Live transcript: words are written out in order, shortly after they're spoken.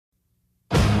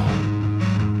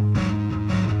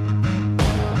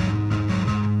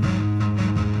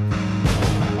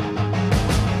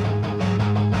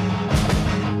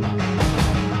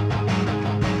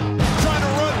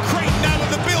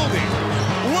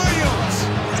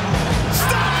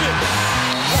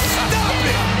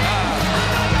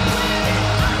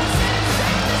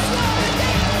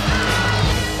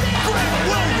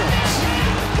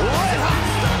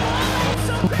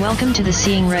Welcome to the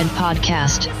Seeing Red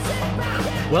podcast.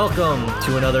 Welcome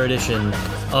to another edition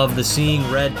of the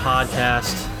Seeing Red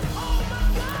podcast.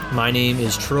 My name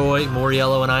is Troy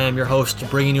Moriello, and I am your host,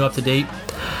 bringing you up to date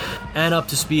and up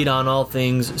to speed on all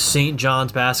things St.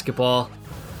 John's basketball.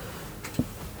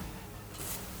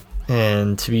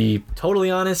 And to be totally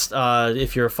honest,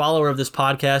 if you're a follower of this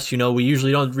podcast, you know we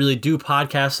usually don't really do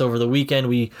podcasts over the weekend.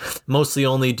 We mostly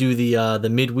only do the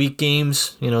midweek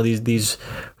games. You know, these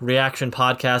reaction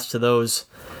podcasts to those.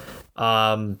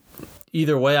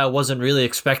 Either way, I wasn't really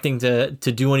expecting to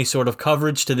do any sort of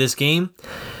coverage to this game.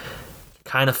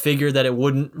 Kind of figured that it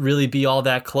wouldn't really be all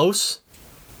that close.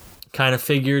 Kind of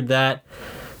figured that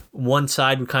one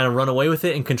side would kind of run away with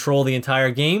it and control the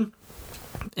entire game.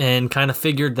 And kind of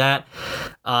figured that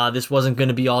this wasn't going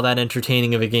to be all that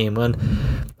entertaining of a game. And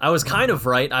I was kind of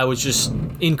right. I was just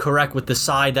incorrect with the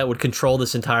side that would control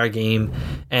this entire game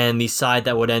and the side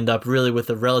that would end up really with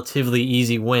a relatively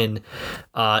easy win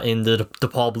in the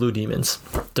DePaul Blue Demons.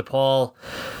 DePaul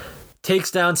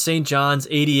takes down St. John's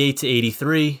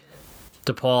 88-83.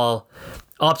 DePaul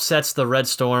upsets the Red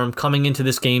Storm, coming into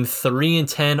this game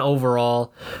 3-10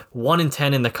 overall,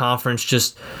 1-10 in the conference,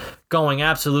 just going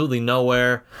absolutely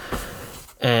nowhere.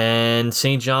 And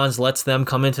St. John's lets them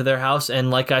come into their house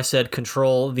and, like I said,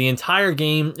 control the entire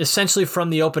game, essentially from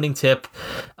the opening tip.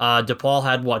 DePaul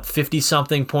had,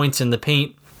 50-something points in the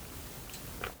paint.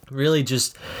 Really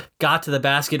just got to the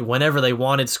basket whenever they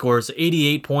wanted, scores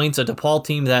 88 points. A DePaul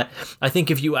team that I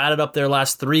think if you added up their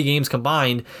last 3 games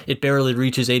combined, it barely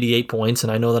reaches 88 points.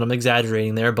 And I know that I'm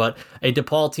exaggerating there, but a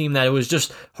DePaul team that it was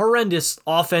just horrendous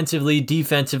offensively,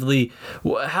 defensively,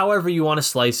 however you want to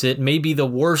slice it. Maybe the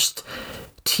worst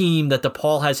team that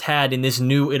DePaul has had in this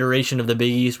new iteration of the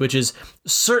Big East, which is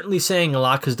certainly saying a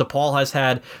lot because DePaul has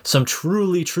had some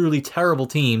truly, truly terrible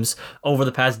teams over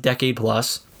the past decade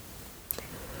plus.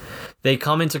 They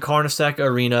come into Carnesec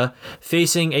Arena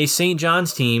facing a St.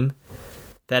 John's team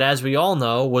that, as we all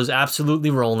know, was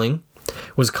absolutely rolling,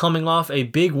 was coming off a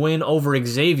big win over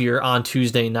Xavier on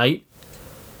Tuesday night,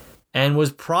 and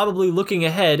was probably looking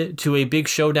ahead to a big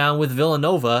showdown with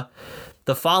Villanova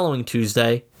the following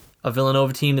Tuesday, a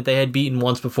Villanova team that they had beaten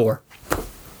once before.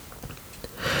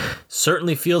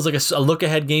 Certainly feels like a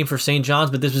look-ahead game for St.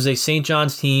 John's, but this was a St.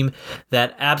 John's team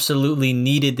that absolutely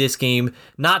needed this game,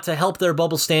 not to help their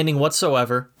bubble standing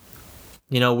whatsoever.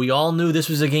 You know, we all knew this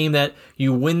was a game that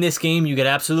you win this game, you get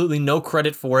absolutely no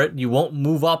credit for it. You won't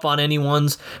move up on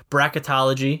anyone's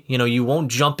bracketology. You know, you won't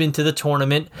jump into the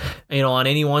tournament, on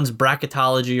anyone's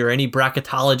bracketology or any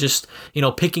bracketologist,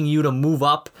 picking you to move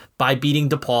up by beating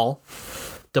DePaul.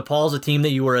 DePaul's a team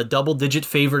that you were a double-digit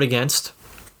favorite against.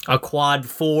 A quad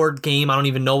 4 game. I don't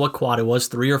even know what quad it was,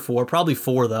 3 or 4, probably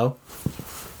 4 though.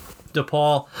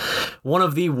 DePaul, one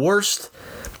of the worst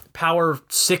Power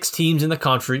 6 teams in the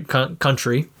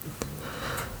country.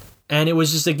 And it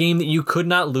was just a game that you could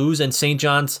not lose. And St.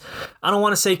 John's, I don't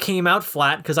want to say came out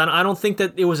flat because I don't think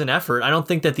that it was an effort. I don't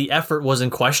think that the effort was in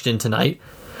question tonight.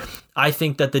 I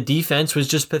think that the defense was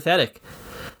just pathetic.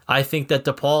 I think that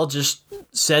DePaul just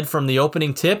said from the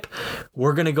opening tip,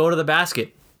 we're going to go to the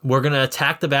basket. We're going to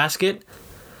attack the basket,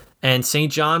 and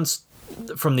St. John's,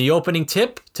 from the opening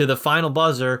tip to the final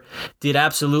buzzer, did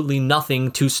absolutely nothing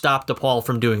to stop DePaul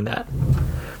from doing that.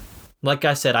 Like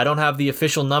I said, I don't have the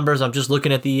official numbers. I'm just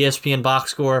looking at the ESPN box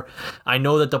score. I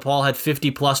know that DePaul had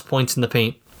 50-plus points in the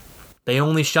paint. They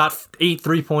only shot 8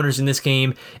 three-pointers in this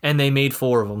game, and they made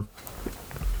 4 of them.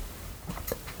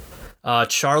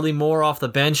 Charlie Moore off the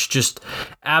bench just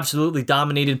absolutely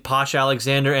dominated Posh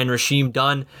Alexander and Rasheem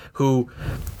Dunn, who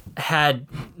had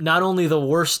not only the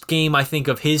worst game, I think,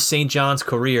 of his St. John's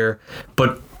career,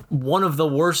 but one of the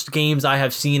worst games I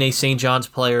have seen a St. John's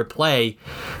player play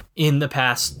in the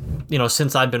past,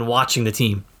 since I've been watching the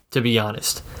team, to be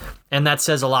honest. And that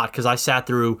says a lot because I sat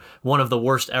through one of the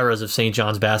worst eras of St.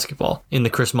 John's basketball in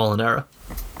the Chris Mullin era.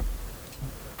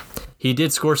 He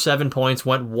did score 7 points,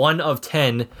 went 1 of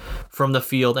 10 from the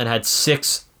field, and had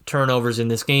 6 turnovers in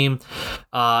this game.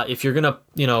 If you're going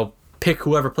to, pick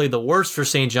whoever played the worst for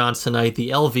St. John's tonight,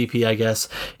 the LVP, I guess,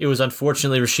 it was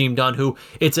unfortunately Rasheem Dunn, who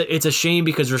it's a shame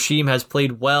because Rasheem has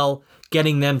played well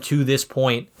getting them to this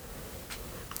point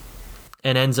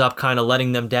and ends up kind of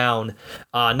letting them down.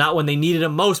 Not when they needed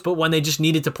him most, but when they just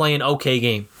needed to play an okay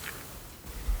game.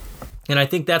 And I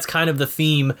think that's kind of the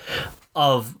theme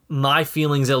of my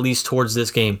feelings, at least towards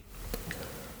this game.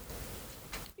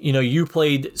 You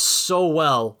played so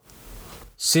well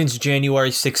since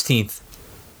January 16th,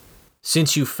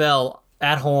 since you fell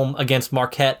at home against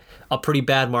Marquette, a pretty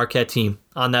bad Marquette team,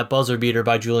 on that buzzer beater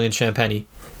by Julian Champagny.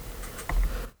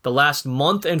 The last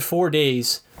month and 4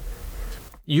 days,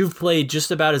 you've played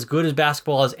just about as good as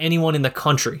basketball as anyone in the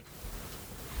country.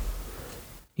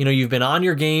 You've been on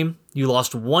your game. You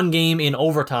lost one game in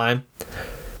overtime,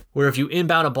 where if you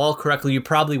inbound a ball correctly, you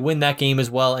probably win that game as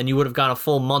well, and you would have gone a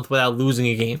full month without losing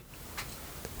a game.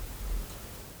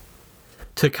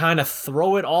 To kind of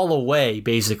throw it all away,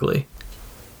 basically,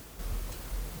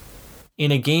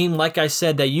 in a game, like I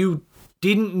said, that you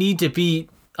didn't need to be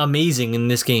amazing in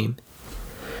this game.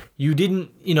 You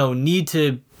didn't, need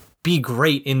to be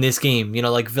great in this game,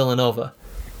 like Villanova.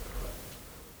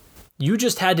 You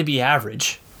just had to be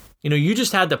average. You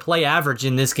just had to play average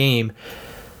in this game.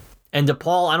 And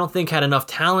DePaul, I don't think, had enough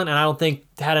talent, and I don't think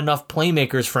had enough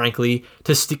playmakers, frankly,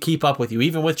 to keep up with you,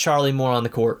 even with Charlie Moore on the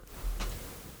court.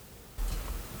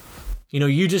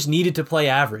 You just needed to play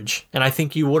average, and I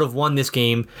think you would have won this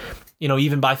game,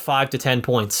 even by 5 to 10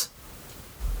 points.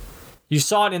 You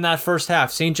saw it in that first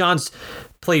half. St. John's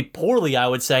played poorly, I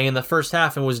would say, in the first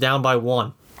half and was down by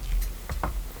 1.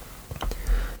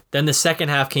 Then the second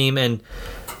half came, and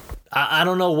I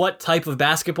don't know what type of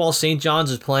basketball St. John's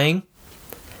was playing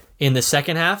in the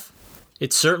second half.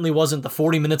 It certainly wasn't the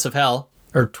 40 minutes of hell,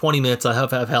 or 20 minutes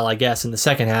of hell, I guess, in the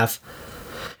second half.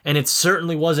 And it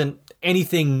certainly wasn't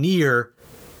anything near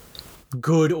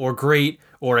good or great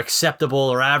or acceptable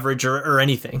or average or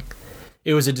anything.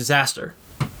 It was a disaster.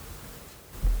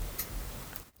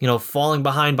 Falling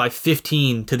behind by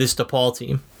 15 to this DePaul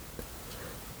team.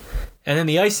 And then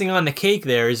the icing on the cake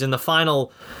there is in the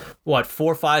final, 4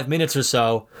 or 5 minutes or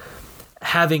so,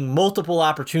 having multiple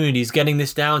opportunities, getting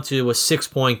this down to a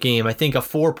 6-point game. I think a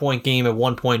 4-point game at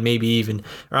one point, maybe even.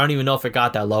 Or I don't even know if it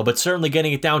got that low, but certainly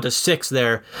getting it down to 6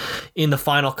 there in the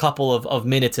final couple of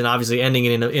minutes, and obviously ending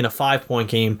it in a 5-point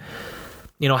game.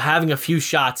 Having a few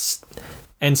shots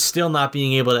and still not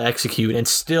being able to execute, and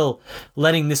still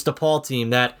letting this DePaul team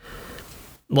that,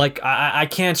 I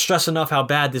can't stress enough how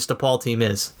bad this DePaul team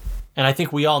is. And I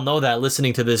think we all know that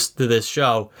listening to this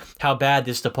show, how bad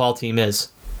this DePaul team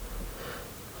is.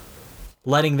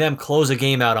 Letting them close a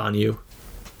game out on you.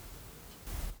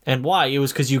 And why? It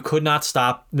was because you could not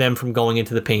stop them from going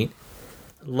into the paint.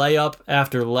 Layup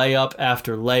after layup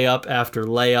after layup after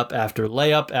layup after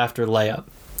layup after layup.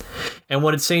 And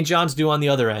what did St. John's do on the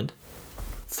other end?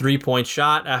 3-point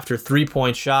shot after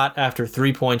 3-point shot after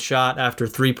 3-point shot after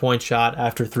 3-point shot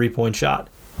after 3-point shot.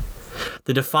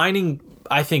 The defining,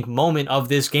 I think, moment of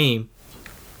this game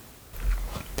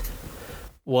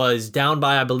was down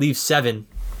by, I believe, 7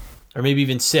 or maybe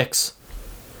even 6.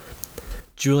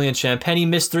 Julian Champagny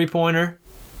missed 3-pointer.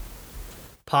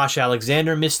 Posh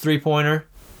Alexander missed 3-pointer.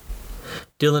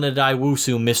 Dylan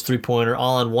Adaiwusu missed 3-pointer,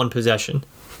 all on one possession.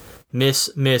 Miss.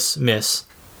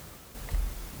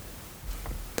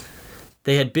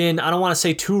 They had been, I don't want to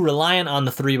say too reliant on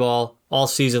the 3-ball all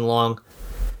season long,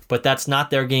 but that's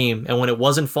not their game. And when it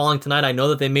wasn't falling tonight, I know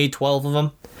that they made 12 of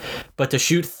them, but to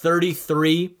shoot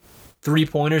 33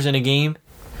 3-pointers in a game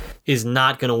is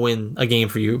not going to win a game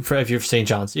for you if you're St.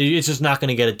 John's. It's just not going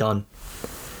to get it done.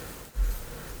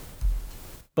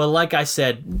 But like I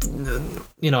said,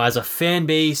 as a fan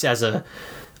base, as a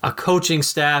coaching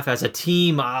staff, as a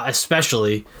team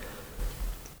especially,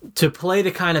 to play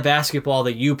the kind of basketball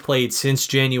that you played since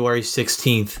January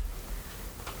 16th,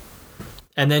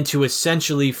 and then to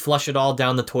essentially flush it all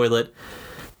down the toilet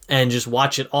and just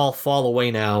watch it all fall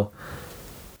away now,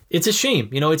 it's a shame.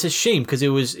 It's a shame because it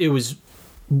was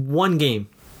one game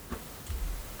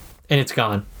and it's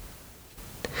gone.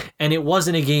 And it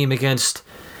wasn't a game against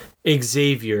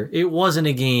Xavier. It wasn't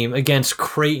a game against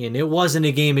Creighton. It wasn't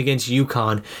a game against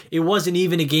UConn. It wasn't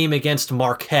even a game against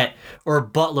Marquette or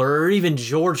Butler or even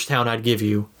Georgetown, I'd give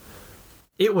you.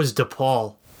 It was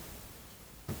DePaul.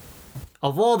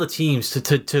 Of all the teams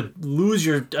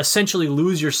to essentially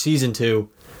lose your season to,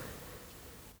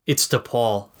 it's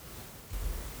DePaul.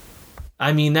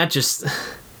 I mean, that just...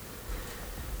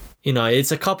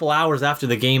 it's a couple hours after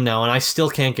the game now, and I still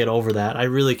can't get over that. I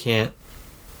really can't.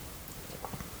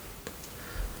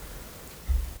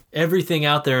 Everything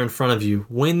out there in front of you.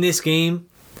 Win this game.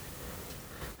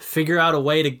 Figure out a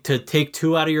way to take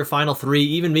 2 out of your final 3,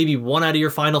 even maybe 1 out of your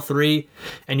final 3,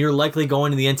 and you're likely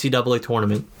going to the NCAA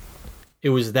tournament. It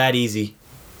was that easy.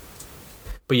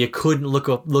 But you couldn't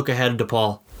look ahead of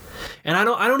DePaul. And I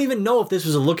don't even know if this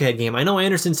was a look-ahead game. I know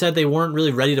Anderson said they weren't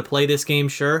really ready to play this game,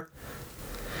 sure.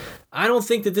 I don't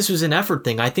think that this was an effort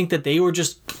thing. I think that they were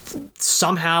just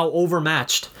somehow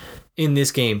overmatched in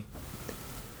this game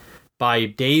by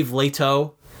Dave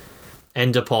Leto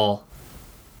and DePaul.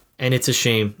 And it's a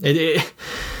shame. It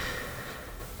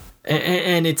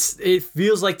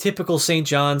feels like typical St.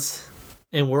 John's.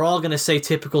 And we're all going to say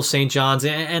typical St. John's.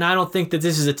 And I don't think that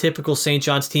this is a typical St.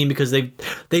 John's team because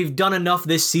they've done enough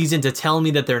this season to tell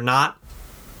me that they're not.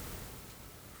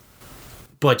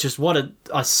 But just what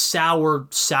a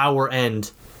sour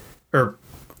end, or,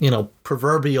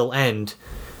 proverbial end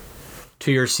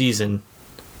to your season,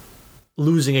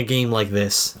 losing a game like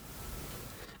this.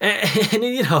 And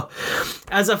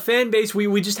as a fan base,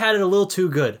 we just had it a little too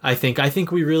good, I think. I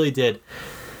think we really did.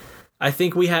 I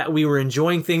think we were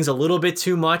enjoying things a little bit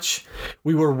too much.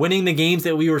 We were winning the games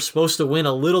that we were supposed to win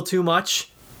a little too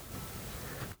much.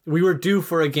 We were due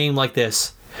for a game like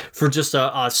this, for just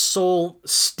a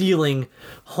soul-stealing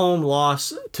home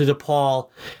loss to DePaul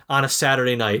on a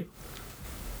Saturday night,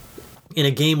 in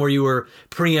a game where you were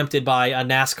preempted by a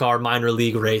NASCAR minor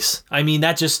league race. I mean,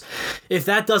 if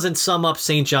that doesn't sum up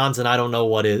St. John's, then I don't know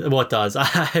what does.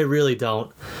 I really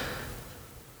don't.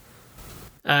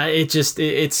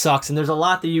 It sucks, and there's a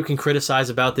lot that you can criticize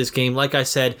about this game. Like I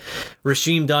said,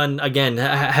 Rasheem Dunn, again,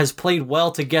 has played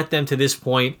well to get them to this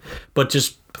point, but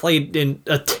just played in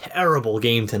a terrible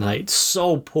game tonight.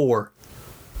 So poor.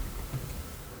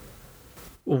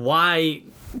 Why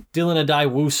Dylan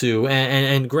Adai-Wusu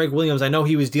and Greg Williams, I know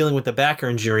he was dealing with the back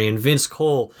injury, and Vince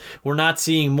Cole, we're not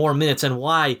seeing more minutes, and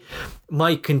why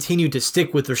Mike continued to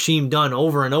stick with Rasheem Dunn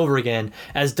over and over again,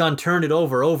 as Dunn turned it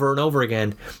over and over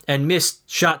again, and missed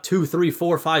shot 2, 3,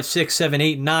 4, 5, 6, 7,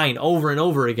 8, 9 over and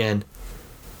over again.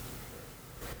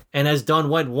 And as Dunn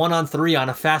went 1-on-3 on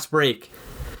a fast break,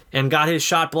 and got his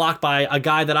shot blocked by a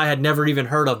guy that I had never even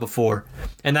heard of before,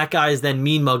 and that guy is then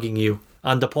mean-mugging you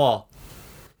on DePaul.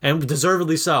 And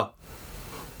deservedly so.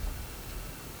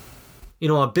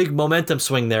 A big momentum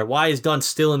swing there. Why is Dunn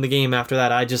still in the game after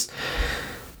that?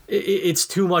 It's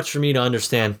too much for me to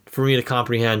understand, for me to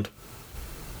comprehend.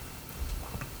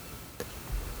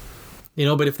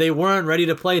 But if they weren't ready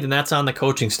to play, then that's on the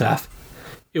coaching staff.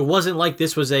 It wasn't like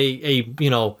this was a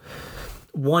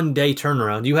 1-day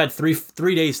turnaround. You had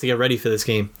three days to get ready for this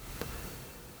game.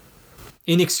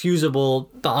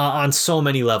 Inexcusable on so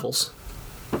many levels.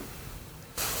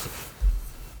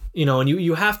 And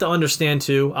you have to understand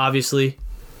too, obviously.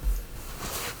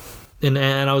 And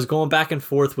I was going back and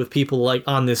forth with people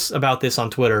about this on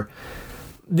Twitter.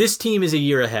 This team is a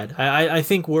year ahead. I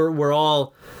think we're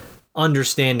all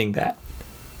understanding that.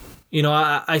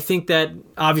 I think that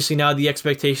obviously now the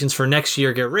expectations for next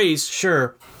year get raised,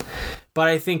 sure. But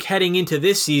I think heading into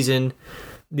this season,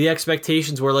 the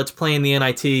expectations were let's play in the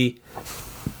NIT,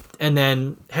 and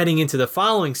then heading into the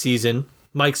following season,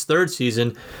 Mike's third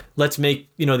season, let's make,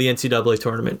 the NCAA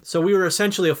tournament. So we were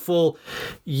essentially a full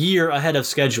year ahead of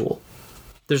schedule.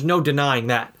 There's no denying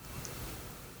that.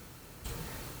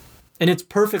 And it's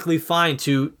perfectly fine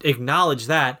to acknowledge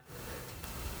that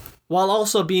while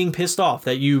also being pissed off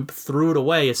that you threw it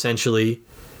away, essentially,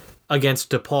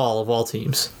 against DePaul of all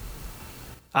teams.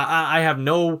 I have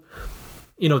no,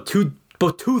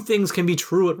 two things can be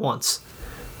true at once.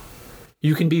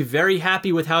 You can be very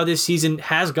happy with how this season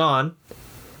has gone,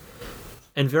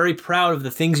 and very proud of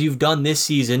the things you've done this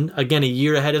season, again, a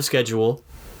year ahead of schedule,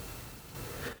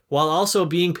 while also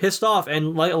being pissed off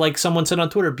and, like someone said on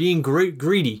Twitter, being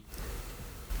greedy.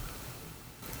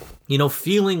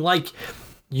 Feeling like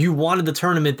you wanted the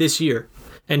tournament this year,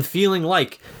 and feeling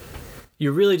like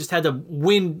you really just had to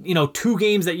win, 2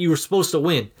 games that you were supposed to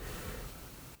win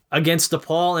against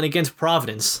DePaul and against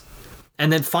Providence,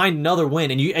 and then find another win,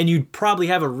 and you'd probably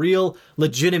have a real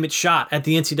legitimate shot at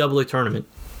the NCAA tournament.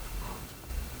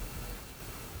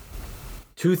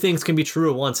 2 things can be true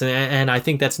at once, and I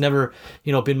think that's never,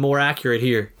 been more accurate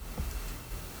here.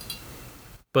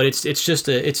 But it's just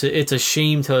a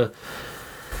shame to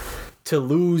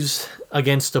lose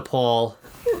against DePaul.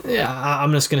 Yeah,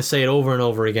 I'm just gonna say it over and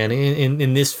over again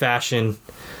in this fashion,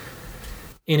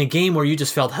 in a game where you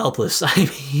just felt helpless. I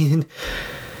mean,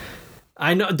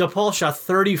 I know DePaul shot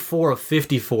 34 of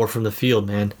 54 from the field,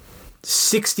 man.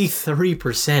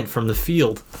 63% from the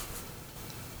field.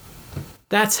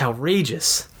 That's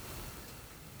outrageous.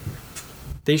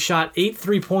 They shot 8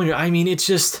 3-pointers. I mean, it's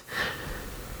just...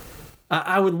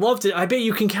 I would love to... I bet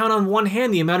you can count on one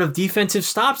hand the amount of defensive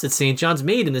stops that St. John's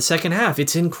made in the second half.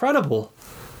 It's incredible.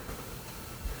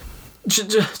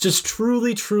 Just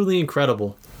truly, truly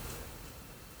incredible.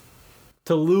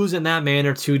 To lose in that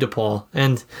manner to DePaul.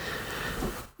 And,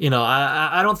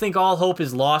 I don't think all hope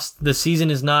is lost. The season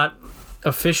is not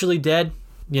officially dead.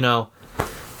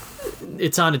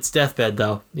 It's on its deathbed,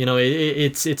 though.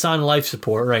 It's on life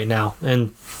support right now.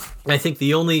 And I think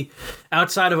the only,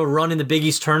 outside of a run in the Big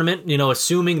East tournament,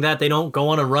 assuming that they don't go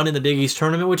on a run in the Big East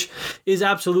tournament, which is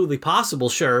absolutely possible,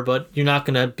 sure, but you're not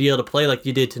going to be able to play like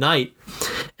you did tonight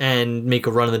and make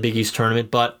a run in the Big East tournament.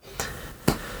 But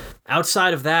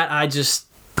outside of that,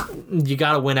 you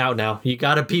got to win out now. You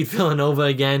got to beat Villanova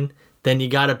again, then you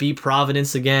got to beat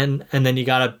Providence again, and then you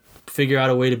got to figure out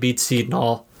a way to beat Seton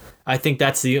Hall. I think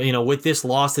that's with this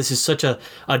loss, this is such a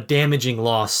damaging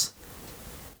loss.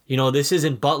 This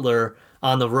isn't Butler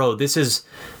on the road. This is,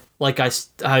 like I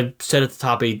said at the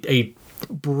top, a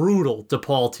brutal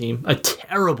DePaul team, a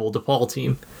terrible DePaul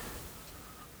team.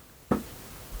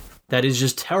 That is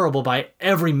just terrible by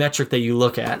every metric that you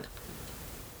look at,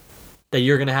 that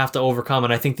you're going to have to overcome.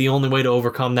 And I think the only way to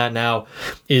overcome that now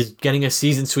is getting a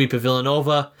season sweep of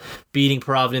Villanova, beating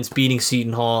Providence, beating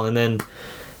Seton Hall, and then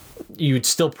you'd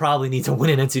still probably need to win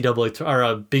an NCAA or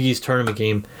a Big East tournament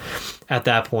game at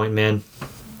that point, man.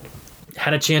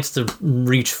 Had a chance to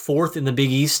reach fourth in the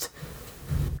Big East,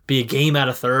 be a game out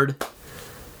of third,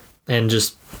 and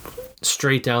just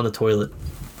straight down the toilet.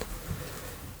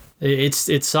 It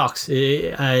sucks.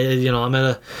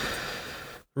 I'm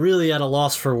really at a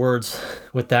loss for words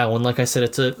with that one. Like I said,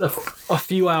 it's a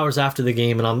few hours after the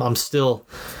game, and I'm still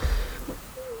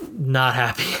not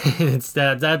happy. It's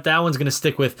that one's gonna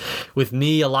stick with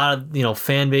me, a lot of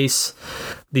fan base,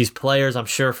 these players, I'm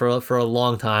sure for a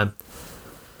long time.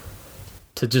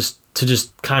 To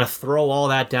just kind of throw all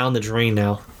that down the drain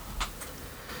now.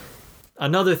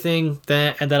 Another thing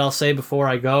that I'll say before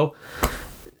I go,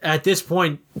 at this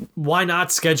point, why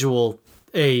not schedule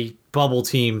a bubble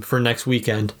team for next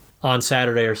weekend on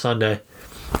Saturday or Sunday?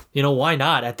 Why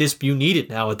not? You need it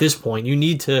now at this point. You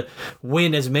need to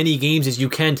win as many games as you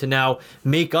can to now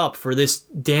make up for this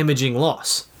damaging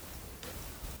loss.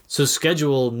 So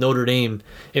schedule Notre Dame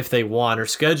if they want, or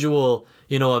schedule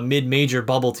a mid-major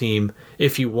bubble team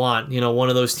if you want, one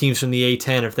of those teams from the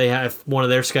A10 if one of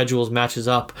their schedules matches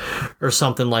up or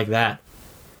something like that.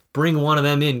 Bring one of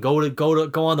them in. Go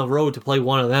on the road to play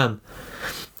one of them.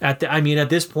 At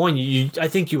this point, I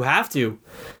think you have to.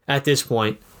 At this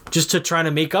point, just to try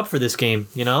to make up for this game,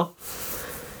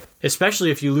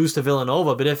 especially if you lose to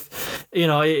Villanova. But if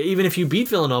even if you beat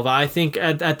Villanova, I think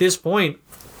at this point,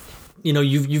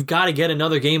 you've got to get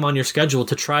another game on your schedule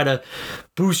to try to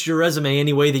boost your resume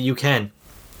any way that you can.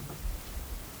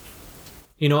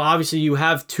 Obviously you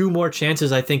have two more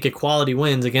chances, I think, at quality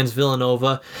wins against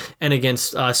Villanova and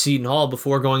against Seton Hall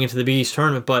before going into the Big East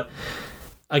tournament. But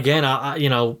again,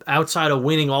 outside of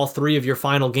winning all three of your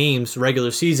final games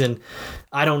regular season,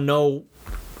 I don't know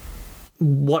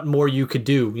what more you could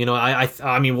do.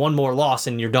 I mean, one more loss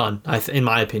and you're done, in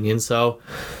my opinion. So,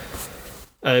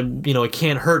 it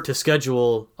can't hurt to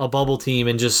schedule a bubble team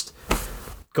and just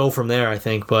go from there, I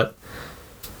think. But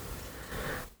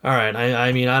all right,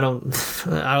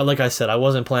 like I said, I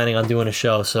wasn't planning on doing a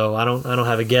show, so I don't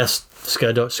have a guest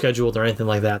scheduled or anything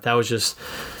like that. That was just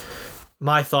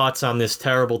my thoughts on this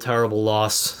terrible, terrible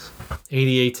loss,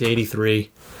 88-83.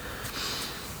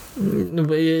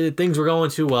 Things were going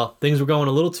too well. Things were going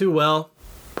a little too well.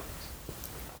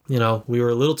 We were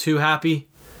a little too happy.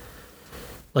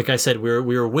 Like I said, we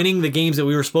were winning the games that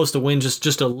we were supposed to win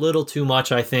just a little too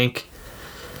much, I think.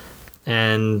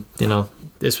 And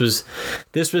this was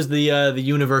the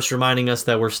universe reminding us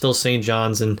that we're still St.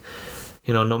 John's, and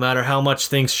no matter how much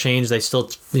things change, they still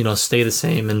stay the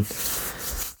same. And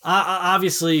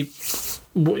obviously,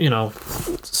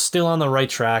 still on the right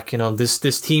track.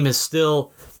 This team has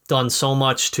still done so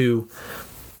much to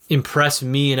impress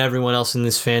me and everyone else in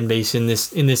this fan base in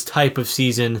this type of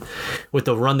season, with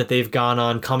the run that they've gone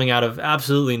on, coming out of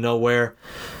absolutely nowhere.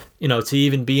 To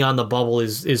even be on the bubble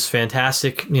is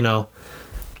fantastic. To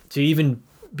even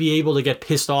be able to get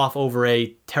pissed off over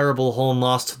a terrible home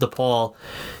loss to DePaul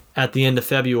at the end of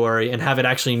February and have it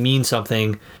actually mean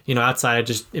something, outside of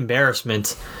just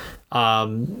embarrassment,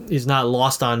 is not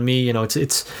lost on me.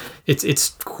 It's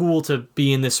cool to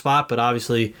be in this spot, but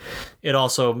obviously it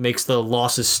also makes the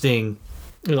losses sting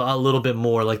a little bit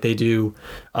more, like they do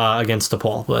against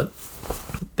DePaul. But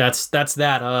that's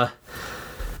that.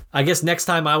 I guess next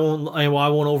time I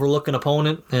won't overlook an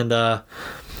opponent, and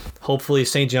hopefully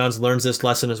St. John's learns this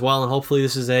lesson as well, and hopefully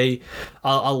this is a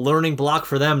learning block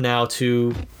for them now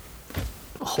to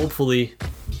hopefully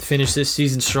finish this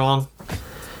season strong.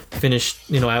 Finish,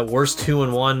 at worst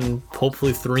 2-1,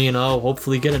 hopefully 3-0.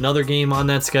 Hopefully get another game on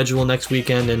that schedule next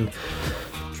weekend and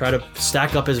try to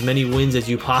stack up as many wins as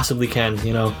you possibly can,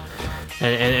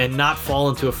 and not fall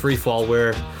into a free fall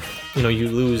where, you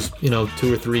lose,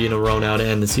 2 or 3 in a row now to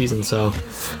end the season. So,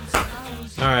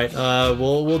 all right,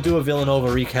 we'll do a Villanova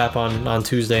recap on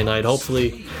Tuesday night.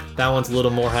 Hopefully that one's a little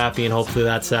more happy, and hopefully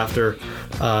that's after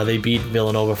they beat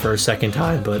Villanova for a second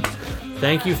time. But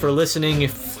thank you for listening.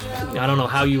 I don't know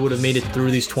how you would have made it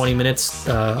through these 20 minutes,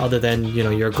 other than,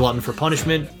 you're a glutton for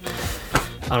punishment.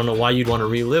 I don't know why you'd want to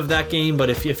relive that game, but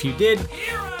if you did,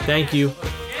 thank you.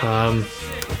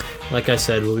 Like I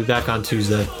said, we'll be back on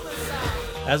Tuesday.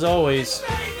 As always,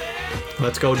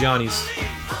 let's go, Johnnies.